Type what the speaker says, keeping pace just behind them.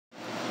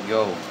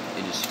Yo,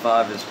 it is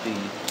 5SP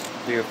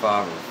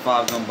 305 or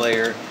 5-gun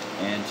player,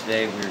 and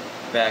today we're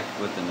back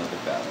with another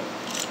battle.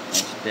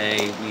 And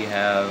today we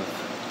have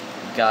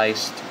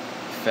Giest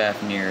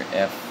Fafnir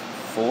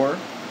F4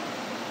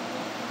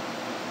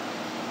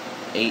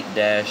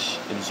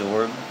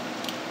 8-absorb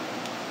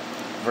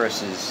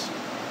versus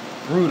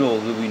brutal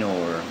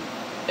Luinor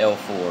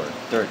L4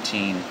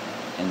 13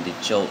 and the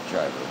Jolt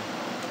driver.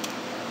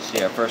 So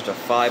yeah, first off,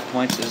 5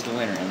 points is the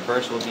winner, and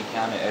burst will be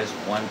counted as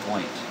 1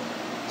 point.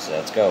 So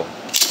let's go.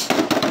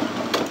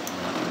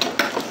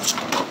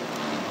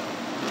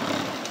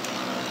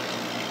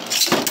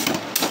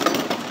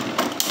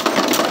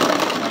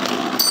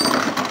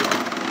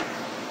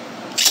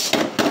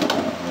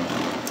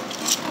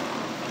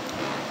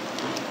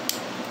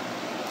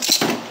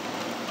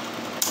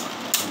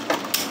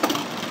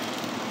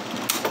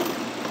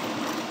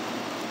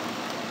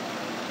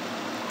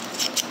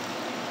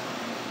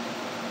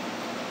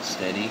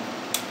 Steady.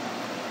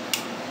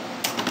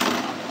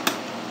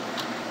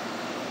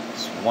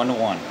 It's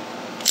 1-1.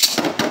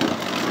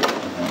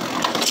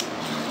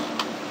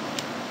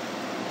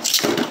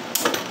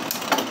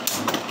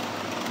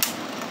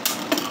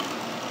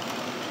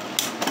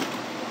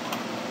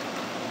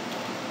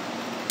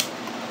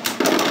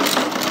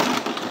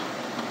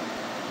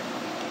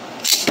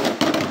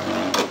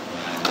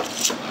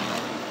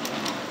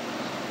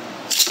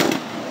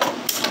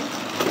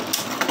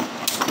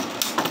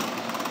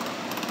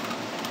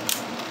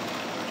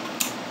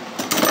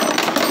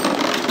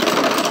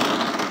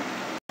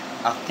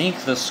 I think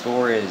the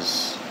score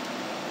is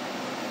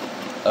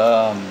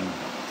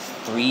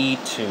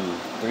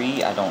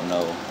 3-3. I don't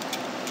know.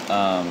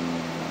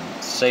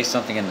 Say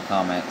something in the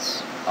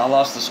comments. I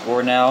lost the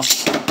score now,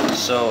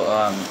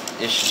 so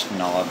it's just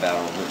an all-out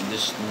battle.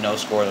 Just no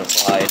scores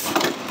applied.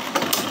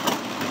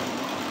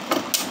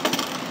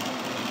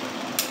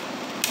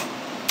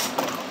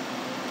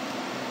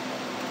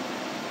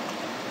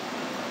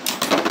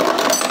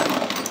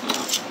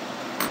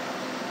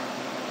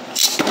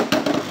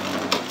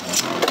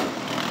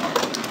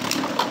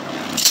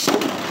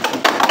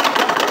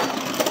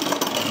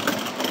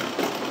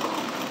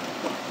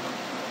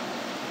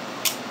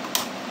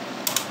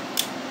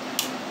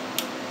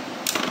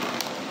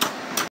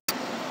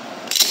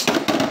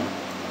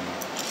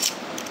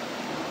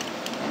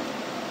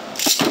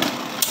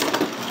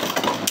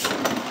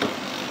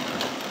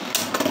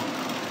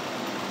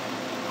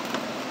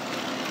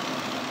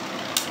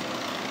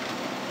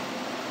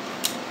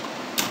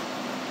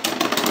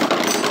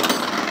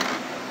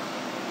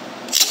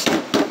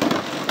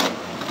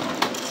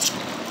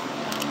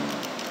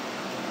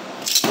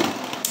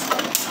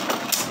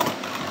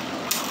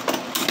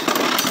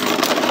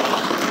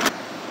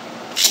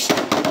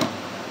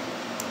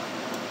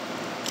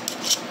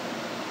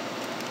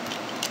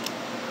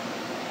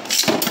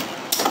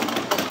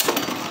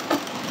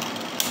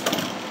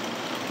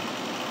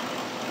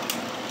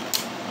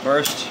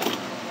 Burst.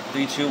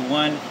 3, 2,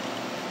 1.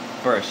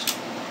 Burst.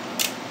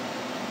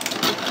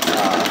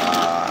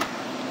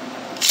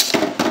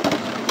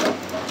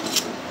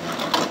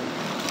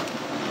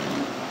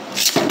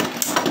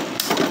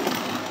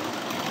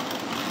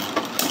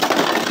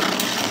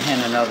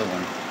 And another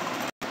one.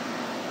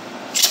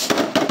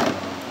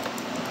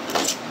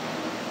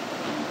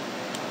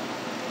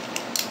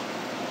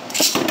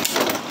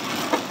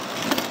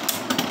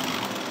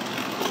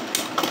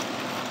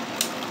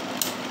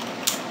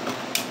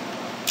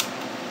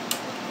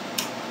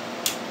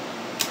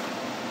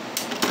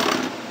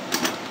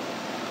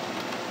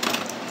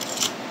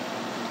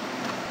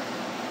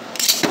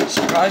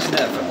 Surprising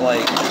that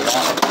like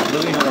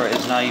Luinor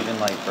is not even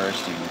like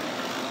bursting.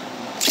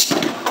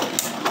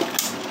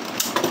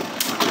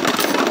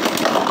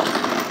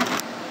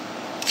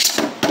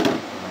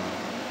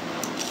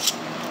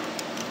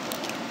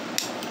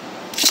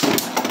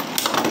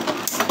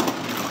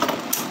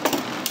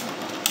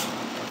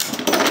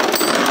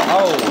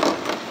 Oh.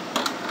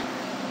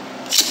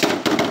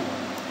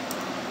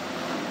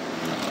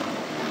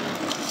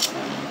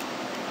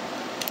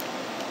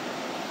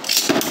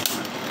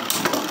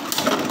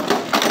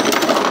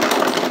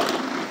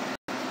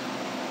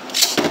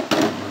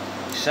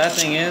 Sad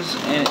thing is,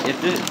 and if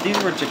these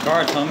were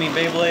Jakar Tomy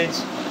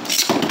Beyblades,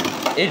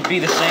 it'd be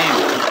the same.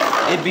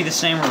 It'd be the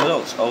same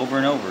results over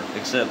and over,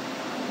 except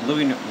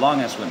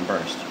Longass wouldn't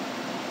burst.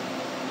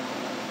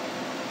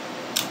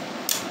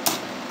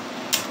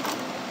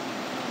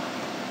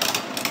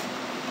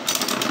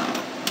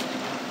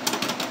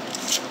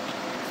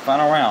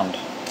 Final round.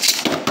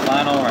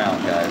 Final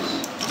round, guys.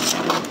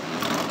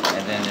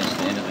 And then it's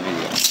the end of the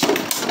video.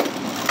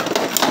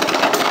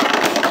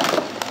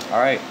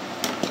 Alright.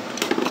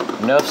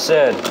 Enough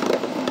said.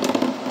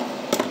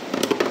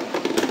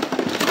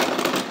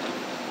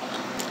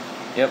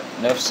 Yep,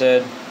 enough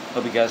said.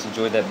 Hope you guys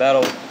enjoyed that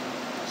battle.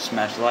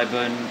 Smash the like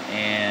button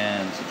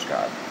and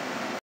subscribe.